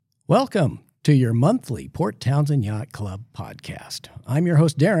Welcome to your monthly Port Townsend Yacht Club podcast. I'm your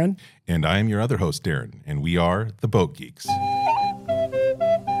host, Darren. And I am your other host, Darren, and we are the Boat Geeks.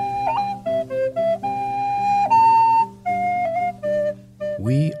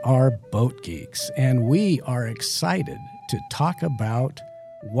 We are Boat Geeks, and we are excited to talk about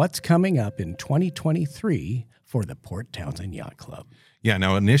what's coming up in 2023 for the Port Townsend Yacht Club. Yeah,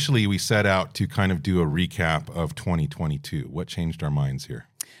 now initially we set out to kind of do a recap of 2022. What changed our minds here?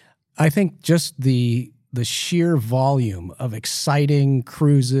 I think just the sheer volume of exciting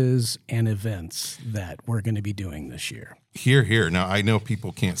cruises and events that we're going to be doing this year. Here. Now, I know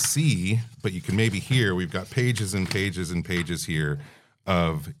people can't see, but you can maybe hear. We've got pages and pages and pages here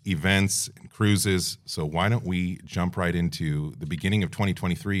of events and cruises. So why don't we jump right into the beginning of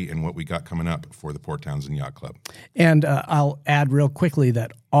 2023 and what we got coming up for the Port Townsend Yacht Club. And I'll add real quickly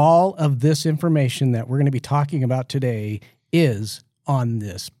that all of this information that we're going to be talking about today is on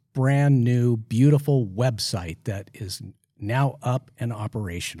this brand new, beautiful website that is now up and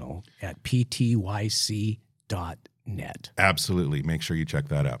operational at PTYC.net. Absolutely. Make sure you check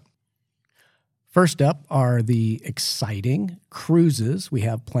that out. First up are the exciting cruises we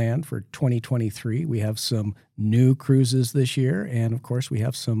have planned for 2023. We have some new cruises this year, and of course, we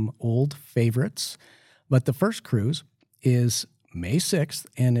have some old favorites. But the first cruise is May 6th,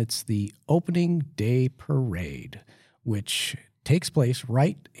 and it's the opening day parade, which takes place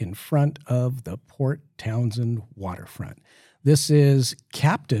right in front of the Port Townsend waterfront. This is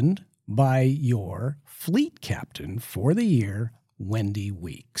captained by your fleet captain for the year, Wendy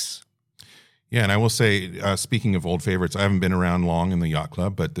Weeks. Yeah, and I will say, speaking of old favorites, I haven't been around long in the yacht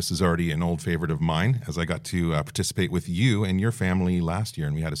club, but this is already an old favorite of mine, as I got to participate with you and your family last year,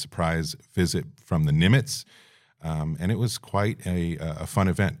 and we had a surprise visit from the Nimitz, and it was quite a fun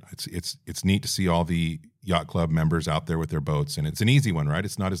event. It's neat to see all the yacht club members out there with their boats, and it's an easy one, right?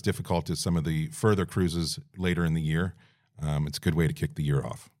 It's not as difficult as some of the further cruises later in the year. It's a good way to kick the year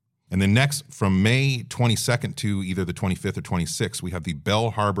off. And then next, from May 22nd to either the 25th or 26th, we have the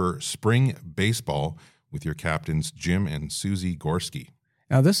Bell Harbor Spring Baseball with your captains, Jim and Susie Gorski.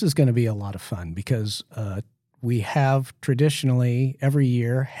 Now, this is going to be a lot of fun because we have traditionally every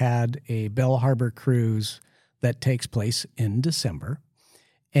year had a Bell Harbor cruise that takes place in December.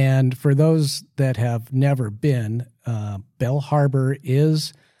 And for those that have never been, Bell Harbor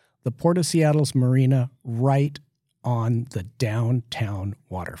is the Port of Seattle's marina right on the downtown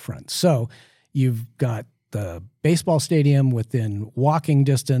waterfront. So you've got the baseball stadium within walking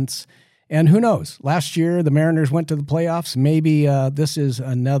distance. And who knows? Last year, the Mariners went to the playoffs. Maybe this is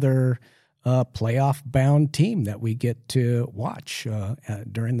another playoff-bound team that we get to watch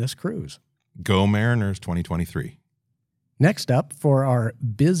during this cruise. Go Mariners 2023. Next up for our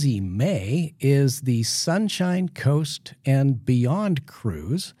busy May is the Sunshine Coast and Beyond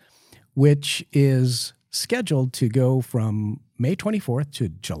cruise, which is scheduled to go from May 24th to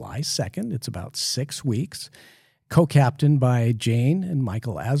July 2nd. It's about 6 weeks, co-captained by Jane and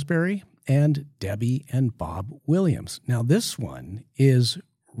Michael Asbury and Debbie and Bob Williams. Now, this one is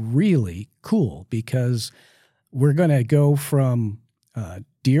really cool because we're going to go from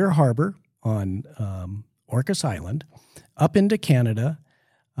Deer Harbor on Orcas Island up into Canada,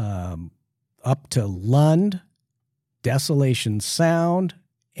 up to Lund, Desolation Sound,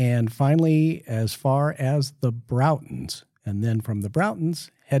 and finally as far as the Broughtons. And then from the Broughtons,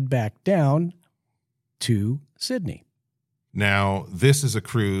 head back down to Sydney. Now, this is a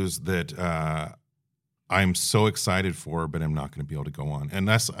cruise that I'm so excited for, but I'm not going to be able to go on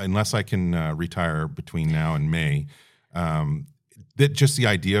unless I can retire between now and May. That just the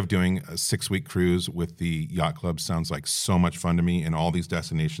idea of doing a 6-week cruise with the yacht club sounds like so much fun to me, and all these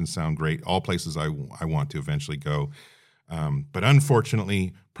destinations sound great. All places I want to eventually go. But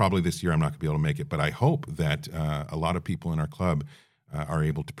unfortunately, probably this year I'm not going to be able to make it. But I hope that a lot of people in our club are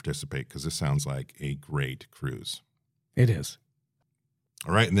able to participate because this sounds like a great cruise. It is.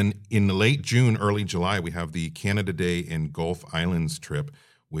 All right. And then in the late June, early July, we have the Canada Day and Gulf Islands trip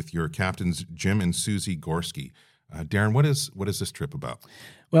with your captains, Jim and Susie Gorski. Darren, what is this trip about?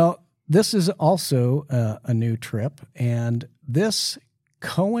 Well, this is also a new trip, and this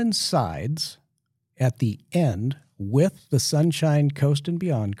coincides at the end with the Sunshine Coast and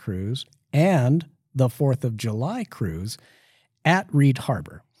Beyond cruise and the 4th of July cruise at Reed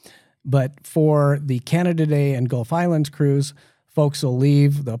Harbor. But for the Canada Day and Gulf Islands cruise, folks will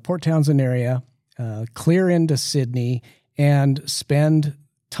leave the Port Townsend area, clear into Sydney, and spend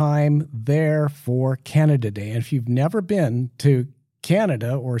time there for Canada Day. And if you've never been to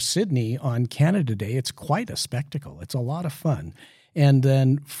Canada or Sydney on Canada Day, it's quite a spectacle. It's a lot of fun. And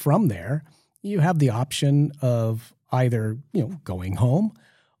then from there, you have the option of either, going home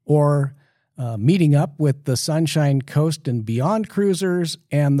or meeting up with the Sunshine Coast and Beyond cruisers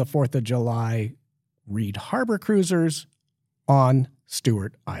and the 4th of July Reed Harbor cruisers on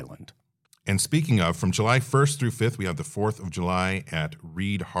Stewart Island. And speaking of, from July 1st through 5th, we have the 4th of July at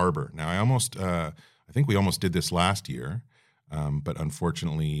Reed Harbor. Now, I think we almost did this last year, but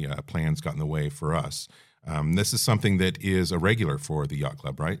unfortunately, plans got in the way for us. This is something that is a regular for the yacht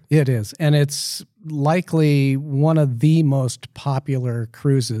club, right? It is, and it's likely one of the most popular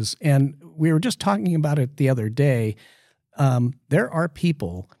cruises. And we were just talking about it the other day. There are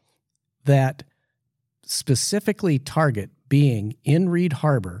people that specifically target being in Reed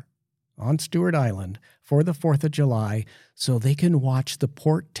Harbor on Stewart Island for the 4th of July so they can watch the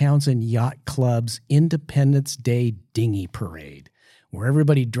Port Townsend Yacht Club's Independence Day Dinghy Parade, where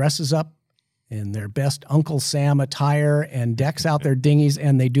everybody dresses up in their best Uncle Sam attire and decks out their dinghies,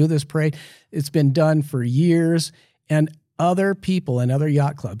 and they do this parade. It's been done for years, and other people in other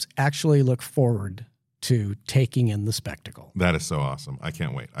yacht clubs actually look forward to taking in the spectacle. That is so awesome. I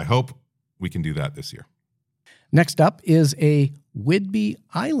can't wait. I hope we can do that this year. Next up is a Whidbey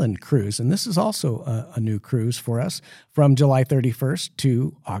Island cruise, and this is also a new cruise for us from July 31st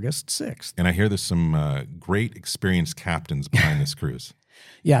to August 6th. And I hear there's some great experienced captains behind this cruise.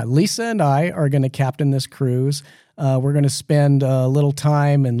 Yeah, Lisa and I are going to captain this cruise. We're going to spend a little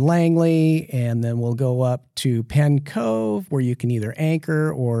time in Langley, and then we'll go up to Penn Cove, where you can either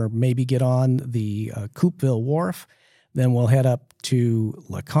anchor or maybe get on the Coupeville Wharf. Then we'll head up to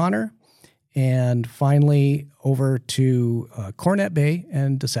La Conner, and finally over to Cornet Bay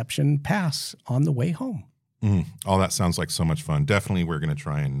and Deception Pass on the way home. All that sounds like so much fun. Definitely we're going to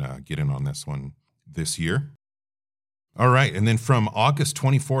try and get in on this one this year. All right, and then from August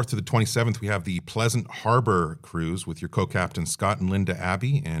 24th to the 27th, we have the Pleasant Harbor cruise with your co-captains Scott and Linda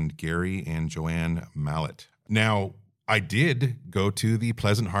Abbey and Gary and Joanne Mallett. Now, I did go to the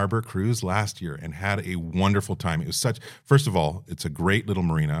Pleasant Harbor cruise last year and had a wonderful time. It was first of all, it's a great little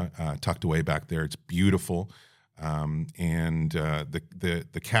marina tucked away back there. It's beautiful. And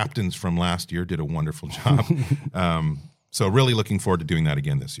the captains from last year did a wonderful job. So really looking forward to doing that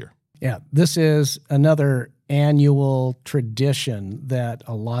again this year. Yeah, this is another annual tradition that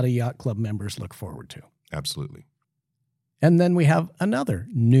a lot of yacht club members look forward to. Absolutely. And then we have another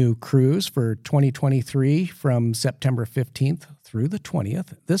new cruise for 2023 from September 15th through the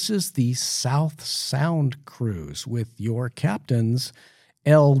 20th. This is the South Sound cruise with your captains,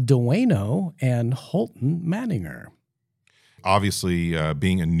 El Dueno and Holton Manninger. Obviously,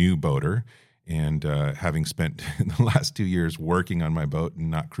 being a new boater and having spent the last 2 years working on my boat and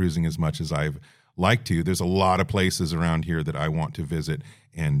not cruising as much as I've liked to, there's a lot of places around here that I want to visit.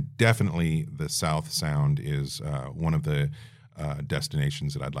 And definitely the South Sound is one of the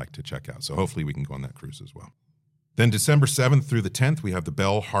destinations that I'd like to check out. So hopefully we can go on that cruise as well. Then December 7th through the 10th, we have the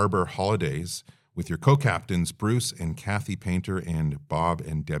Bell Harbor Holidays with your co-captains Bruce and Kathy Painter and Bob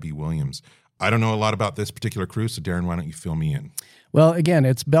and Debbie Williams. I don't know a lot about this particular cruise, so Darren, why don't you fill me in? Well, again,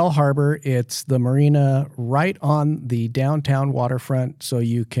 it's Bell Harbor. It's the marina right on the downtown waterfront, so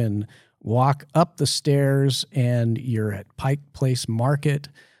you can walk up the stairs and you're at Pike Place Market,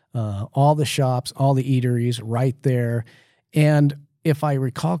 all the shops, all the eateries right there. And if I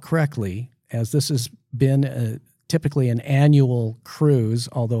recall correctly, as this has been typically an annual cruise,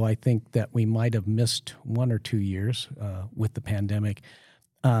 although I think that we might have missed 1 or 2 years with the pandemic,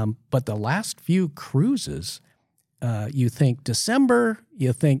 but the last few cruises, you think December,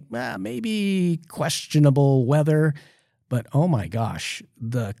 you think maybe questionable weather, but oh my gosh,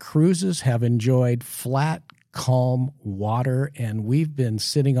 the cruises have enjoyed flat, calm water, and we've been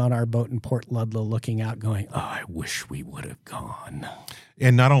sitting on our boat in Port Ludlow looking out going, oh, I wish we would have gone.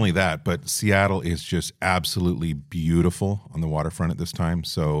 And not only that, but Seattle is just absolutely beautiful on the waterfront at this time.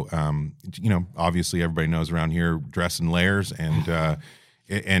 So, obviously everybody knows around here, dress in layers and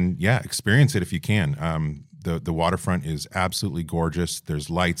yeah, experience it if you can. The waterfront is absolutely gorgeous. There's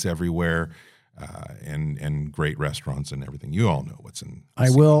lights everywhere. And great restaurants and everything. You all know what's in.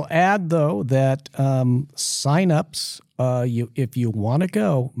 I will add, though, that sign-ups, if you want to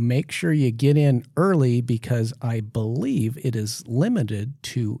go, make sure you get in early because I believe it is limited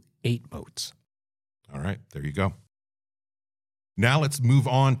to 8 boats. All right, there you go. Now let's move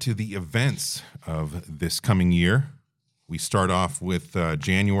on to the events of this coming year. We start off with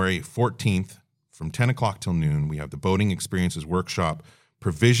January 14th from 10 o'clock till noon. We have the Boating Experiences Workshop,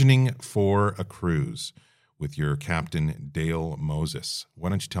 Provisioning for a Cruise, with your captain, Dale Moses. Why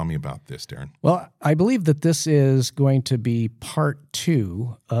don't you tell me about this, Darren? Well, I believe that this is going to be part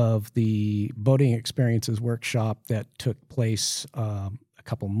 2 of the Boating Experiences Workshop that took place a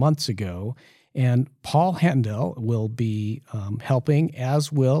couple months ago. And Paul Handel will be helping,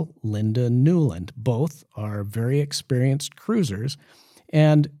 as will Linda Newland. Both are very experienced cruisers.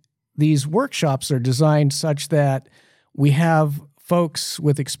 And these workshops are designed such that we have folks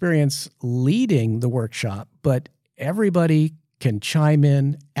with experience leading the workshop, but everybody can chime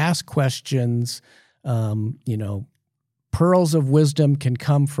in, ask questions. Pearls of wisdom can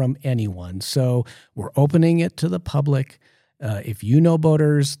come from anyone. So we're opening it to the public. If you know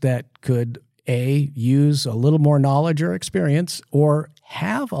boaters that could use a little more knowledge or experience, or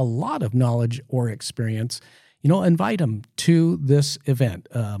have a lot of knowledge or experience, invite them to this event.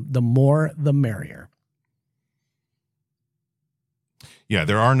 The more, the merrier. Yeah,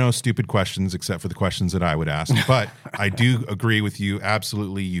 there are no stupid questions except for the questions that I would ask. But I do agree with you.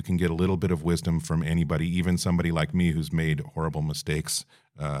 Absolutely, you can get a little bit of wisdom from anybody, even somebody like me who's made horrible mistakes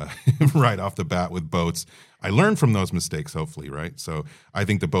right off the bat with boats. I learned from those mistakes, hopefully, right? So I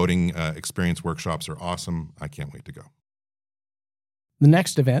think the boating experience workshops are awesome. I can't wait to go. The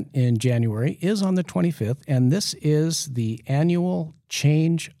next event in January is on the 25th, and this is the annual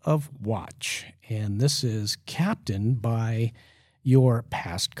Change of Watch. And this is captained by your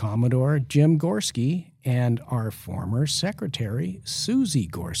past Commodore, Jim Gorski, and our former secretary, Susie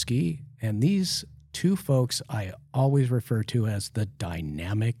Gorski. And these two folks I always refer to as the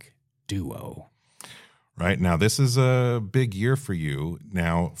dynamic duo. Right. Now, this is a big year for you.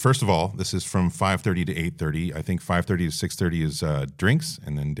 Now, first of all, this is from 5:30 to 8:30. I think 5:30 to 6:30 is drinks,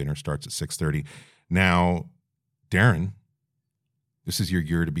 and then dinner starts at 6:30. Now, Darren, this is your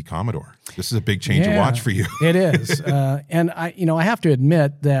year to be Commodore. This is a big change of watch for you. It is. And I have to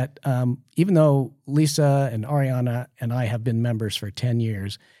admit that even though Lisa and Ariana and I have been members for 10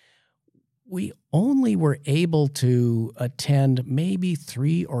 years, we only were able to attend maybe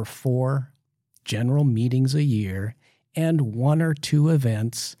 3 or 4 general meetings a year and 1 or 2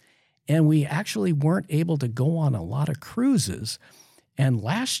 events. And we actually weren't able to go on a lot of cruises. And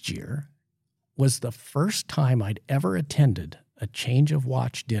last year was the first time I'd ever attended a change of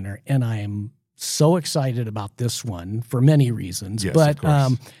watch dinner, and I am so excited about this one for many reasons. Yes, but of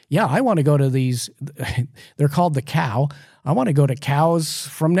course. I want to go to these. They're called the Cow. I want to go to Cows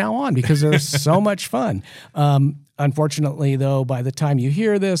from now on because they're so much fun. Unfortunately, though, by the time you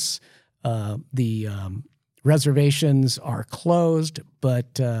hear this, the reservations are closed.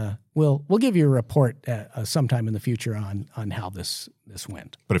 But we'll give you a report sometime in the future on how this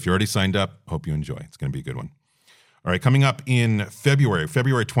went. But if you already signed up, hope you enjoy. It's going to be a good one. All right, coming up in February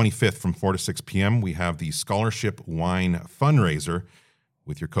 25th from 4 to 6 p.m., we have the Scholarship Wine Fundraiser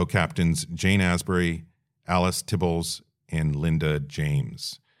with your co-captains Jane Asbury, Alice Tibbles, and Linda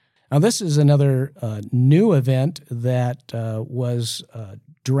James. Now, this is another new event that was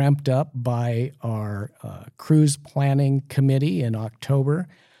dreamt up by our cruise planning committee in October.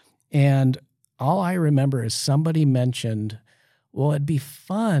 And all I remember is somebody mentioned, well, it'd be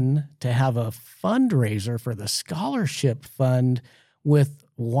fun to have a fundraiser for the scholarship fund with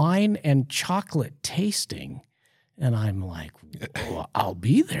wine and chocolate tasting. And I'm like, well, I'll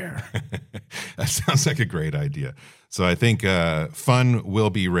be there. That sounds like a great idea. So I think fun will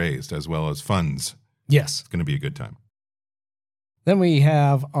be raised as well as funds. Yes. It's going to be a good time. Then we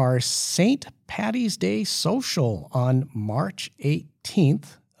have our St. Patty's Day social on March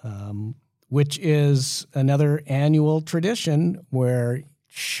 18th. Which is another annual tradition where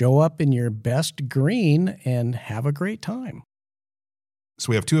show up in your best green and have a great time. So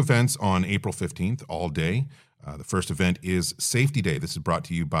we have 2 events on April 15th, all day. The first event is Safety Day. This is brought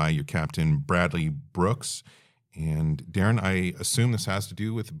to you by your captain, Bradley Brooks. And Darren, I assume this has to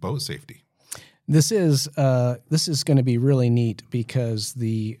do with boat safety. This is going to be really neat because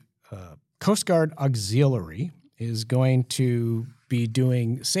the Coast Guard Auxiliary is going to be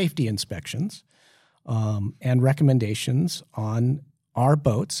doing safety inspections and recommendations on our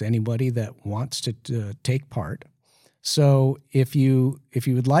boats, anybody that wants to take part. So if you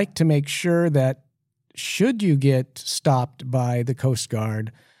would like to make sure that should you get stopped by the Coast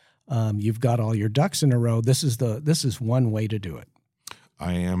Guard, you've got all your ducks in a row, this is one way to do it.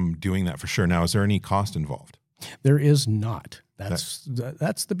 I am doing that for sure. Now, is there any cost involved? There is not. That's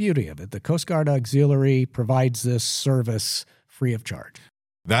the beauty of it. The Coast Guard Auxiliary provides this service free of charge.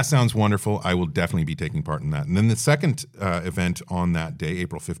 That sounds wonderful. I will definitely be taking part in that. And then the second event on that day,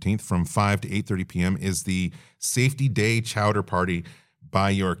 April 15th, from 5 to 8:30 p.m. is the Safety Day Chowder Party by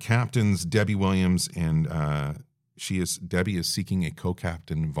your captains, Debbie Williams, and Debbie is seeking a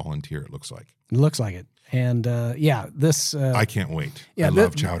co-captain volunteer, it looks like. It looks like it. And this... I can't wait. I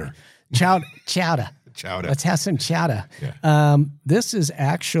love chowder. Chowder. Chowder. Let's have some chowder. Yeah. This is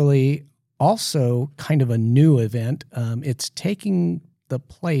actually also kind of a new event. It's taking the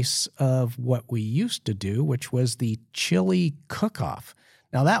place of what we used to do, which was the chili cook-off.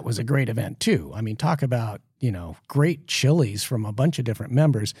 Now, that was a great event, too. I mean, talk about, great chilies from a bunch of different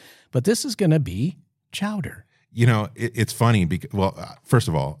members. But this is going to be chowder. It's funny because, first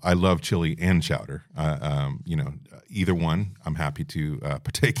of all, I love chili and chowder. Either one I'm happy to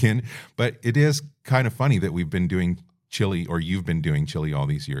partake in. But it is kind of funny that we've been doing chili, or you've been doing chili all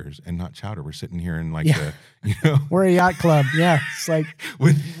these years and not chowder. We're sitting here in we're a yacht club. Yeah. It's like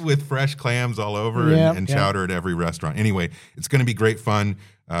with fresh clams all over and chowder at every restaurant. Anyway, it's going to be great fun,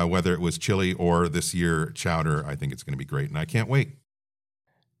 whether it was chili or this year chowder. I think it's going to be great, and I can't wait.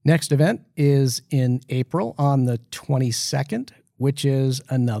 Next event is in April on the 22nd, which is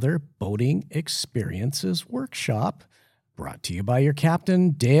another boating experiences workshop brought to you by your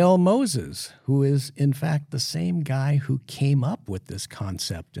captain, Dale Moses, who is, in fact, the same guy who came up with this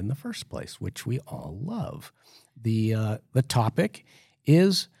concept in the first place, which we all love. The topic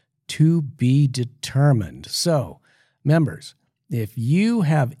is to be determined. So, members, if you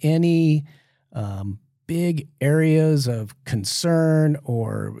have any big areas of concern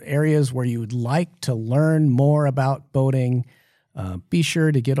or areas where you would like to learn more about boating, be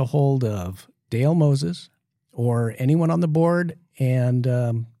sure to get a hold of Dale Moses or anyone on the board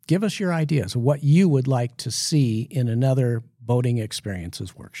and give us your ideas of what you would like to see in another boating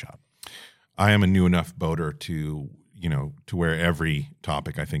experiences workshop. I am a new enough boater to where every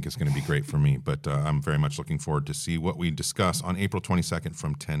topic I think is going to be great for me, but I'm very much looking forward to see what we discuss on April 22nd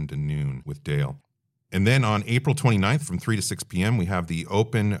from 10 to noon with Dale. And then on April 29th from 3 to 6 p.m., we have the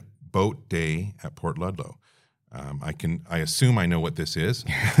Open Boat Day at Port Ludlow. I assume I know what this is.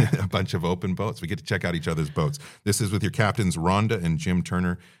 A bunch of open boats. We get to check out each other's boats. This is with your captains, Rhonda and Jim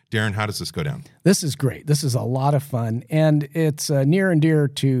Turner. Darren, how does this go down? This is great. This is a lot of fun, and it's near and dear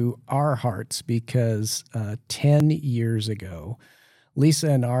to our hearts because 10 years ago,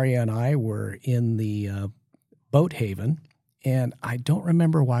 Lisa and Aria and I were in the boat haven, and I don't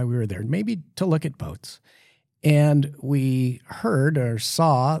remember why we were there, maybe to look at boats. And we heard or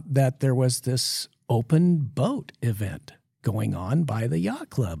saw that there was this open boat event going on by the yacht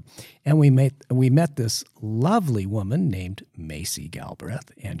club. And we met this lovely woman named Macy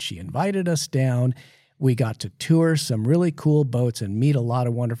Galbraith, and she invited us down. We got to tour some really cool boats and meet a lot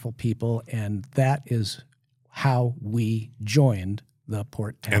of wonderful people, and that is how we joined the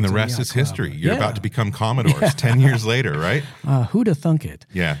Port Townsend And the rest Yacht is Club. history. You're about to become Commodores 10 years later, right? Who'd have thunk it?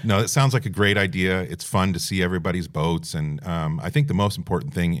 Yeah. No, it sounds like a great idea. It's fun to see everybody's boats. And I think the most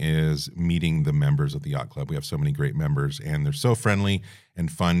important thing is meeting the members of the yacht club. We have so many great members, and they're so friendly and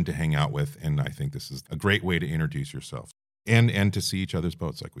fun to hang out with. And I think this is a great way to introduce yourself and to see each other's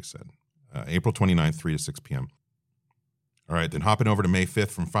boats, like we said. April 29th, 3 to 6 p.m. All right. Then hopping over to May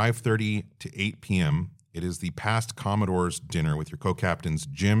 5th from 5:30 to 8 p.m., it is the Past Commodores dinner with your co-captains,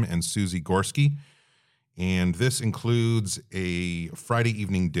 Jim and Susie Gorski. And this includes a Friday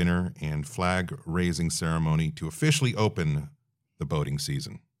evening dinner and flag-raising ceremony to officially open the boating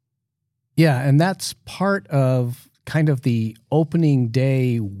season. Yeah, and that's part of kind of the opening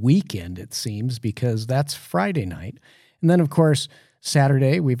day weekend, it seems, because that's Friday night. And then, of course,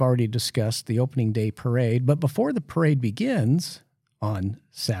 Saturday, we've already discussed the opening day parade. But before the parade begins on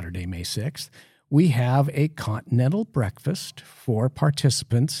Saturday, May 6th, we have a continental breakfast for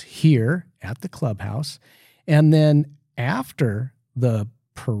participants here at the clubhouse. And then after the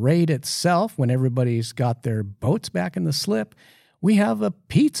parade itself, when everybody's got their boats back in the slip, we have a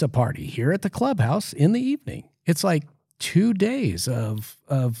pizza party here at the clubhouse in the evening. It's like 2 days of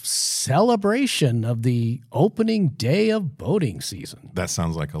celebration of the opening day of boating season. That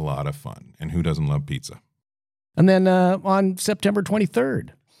sounds like a lot of fun. And who doesn't love pizza? And then on September 23rd,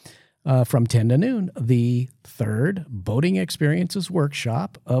 from 10 to noon, the third Boating Experiences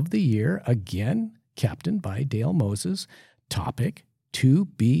Workshop of the year, again, captained by Dale Moses, topic, to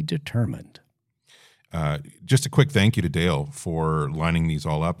be determined. Just a quick thank you to Dale for lining these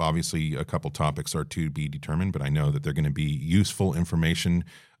all up. Obviously, a couple topics are to be determined, but I know that they're going to be useful information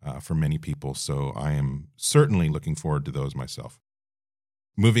for many people, so I am certainly looking forward to those myself.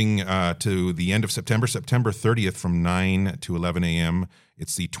 Moving to the end of September, September 30th from 9 to 11 a.m.,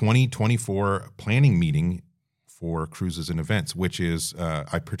 it's the 2024 planning meeting for cruises and events, which is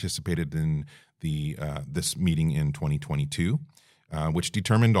I participated in this meeting in 2022, which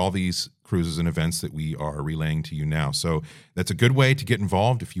determined all these cruises and events that we are relaying to you now. So that's a good way to get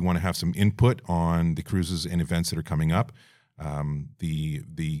involved if you want to have some input on the cruises and events that are coming up. The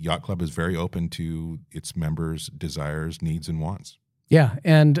Yacht Club is very open to its members' desires, needs, and wants. Yeah,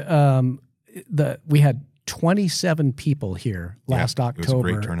 and we had 27 people here last October. It was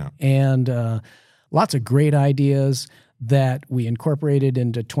a great turnout. And lots of great ideas. that we incorporated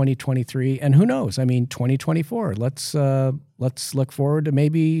into 2023. And who knows? I mean, 2024. Let's look forward to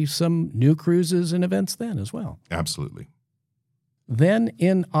maybe some new cruises and events then as well. Absolutely. Then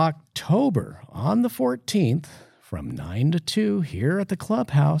in October, on the 14th, from 9 to 2 here at the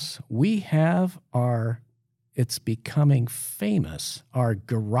clubhouse, we have it's becoming famous, our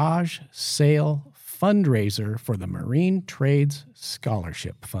garage sale fundraiser for the Marine Trades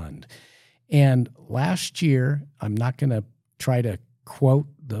Scholarship Fund. And last year, I'm not going to try to quote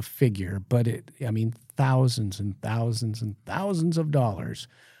the figure, but thousands and thousands and thousands of dollars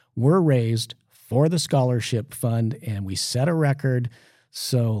were raised for the scholarship fund, and we set a record.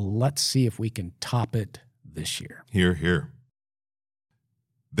 So let's see if we can top it this year. Hear, hear.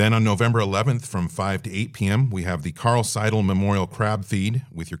 Then on November 11th from 5 to 8 p.m., we have the Carl Seidel Memorial Crab Feed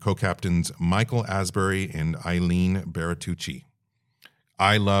with your co-captains Michael Asbury and Eileen Beratucci.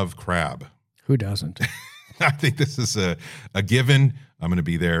 I love crab. Who doesn't? I think this is a given. I'm going to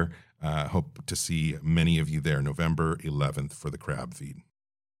be there. Hope to see many of you there November 11th for the crab feed.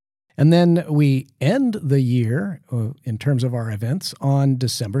 And then we end the year in terms of our events on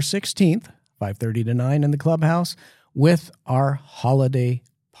December 16th, 5:30 to 9 in the clubhouse with our holiday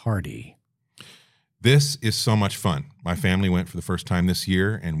party. This is so much fun. My family went for the first time this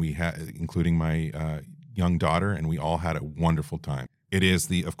year, and we had, including my young daughter, and we all had a wonderful time. It is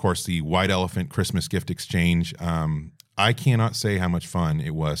of course, the White Elephant Christmas gift exchange. I cannot say how much fun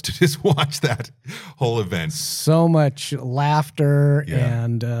it was to just watch that whole event. So much laughter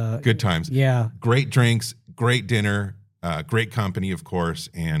and good times. Yeah, great drinks, great dinner, great company, of course,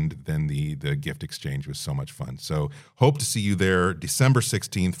 and then the gift exchange was so much fun. So hope to see you there December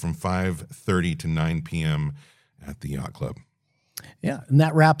 16th from 5:30 to 9 p.m. at the Yacht Club. Yeah, and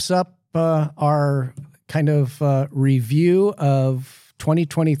that wraps up our kind of review of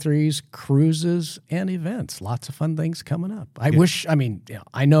 2023's cruises and events. Lots of fun things coming up. I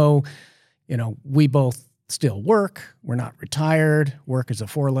know, we both still work. We're not retired. Work is a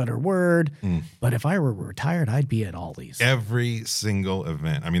 4-letter word. But if I were retired, I'd be at all these. Every single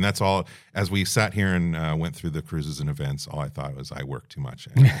event. I mean, that's all. As we sat here and went through the cruises and events, all I thought was I work too much.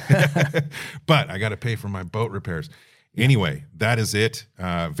 But I got to pay for my boat repairs. Anyway, that is it.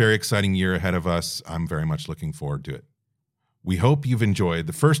 Very exciting year ahead of us. I'm very much looking forward to it. We hope you've enjoyed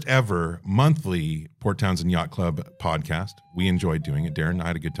the first ever monthly Port Townsend Yacht Club podcast. We enjoyed doing it. Darren, I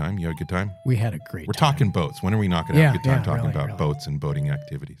had a good time. You had a good time? We had a great time. We're talking boats. When are we not going to have a good time talking about boats and boating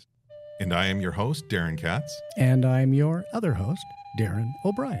activities? And I am your host, Darren Katz. And I'm your other host, Darren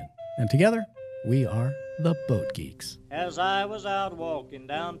O'Brien. And together, we are the Boat Geeks. As I was out walking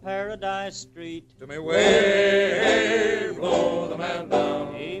down Paradise Street, to me way blow the man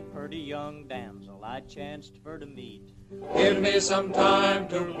down. A pretty young damsel I chanced for to meet. Give me some time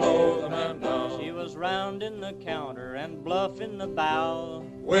to blow the man down. She was rounding the counter and bluffing the bow.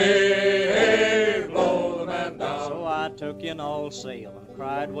 Way blow the man down. So I took in all sail and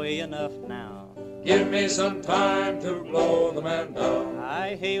cried way enough now. Give me some time to blow the man down.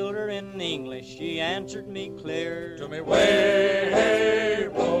 I hailed her in English, she answered me clear. To me way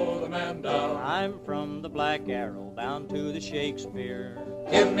blow the man down. I'm from the Black Arrow down to the Shakespeare.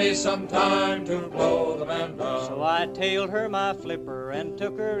 Give me some time to blow the man down. So I tailed her my flipper and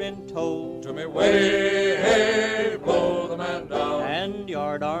took her in tow. To me way blow the man down. And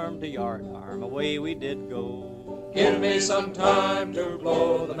yard arm to yard arm away we did go. Give me some time to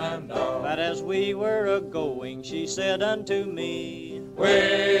blow the man down. But as we were a-going, she said unto me,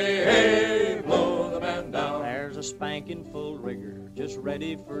 way blow the man down. There's a spanking full rigger just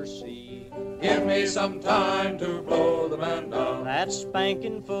ready for sea. Give me some time to blow the man down. That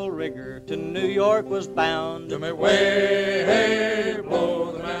spanking full rigger to New York was bound. To me way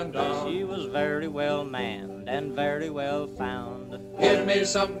blow the man down. She was very well manned and very well found. Give me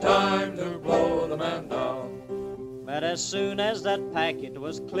some time to blow the man down. But as soon as that packet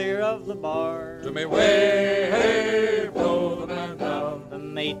was clear of the bar, to me way blow the man down. The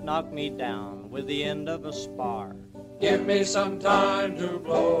mate knocked me down with the end of a spar. Give me some time to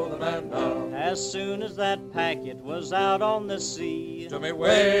blow the man down. As soon as that packet was out on the sea, to me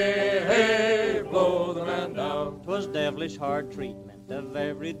way blow the man down. 'Twas devilish hard treatment of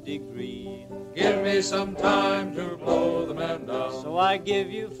every degree. Give me some time to blow the man down. So I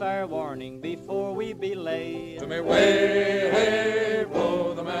give you fair warning before we belay. To me way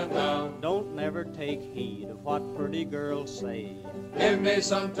blow the man down. Don't never take heed of what pretty girls say. Give me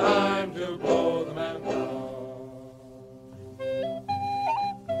some time to blow the man down.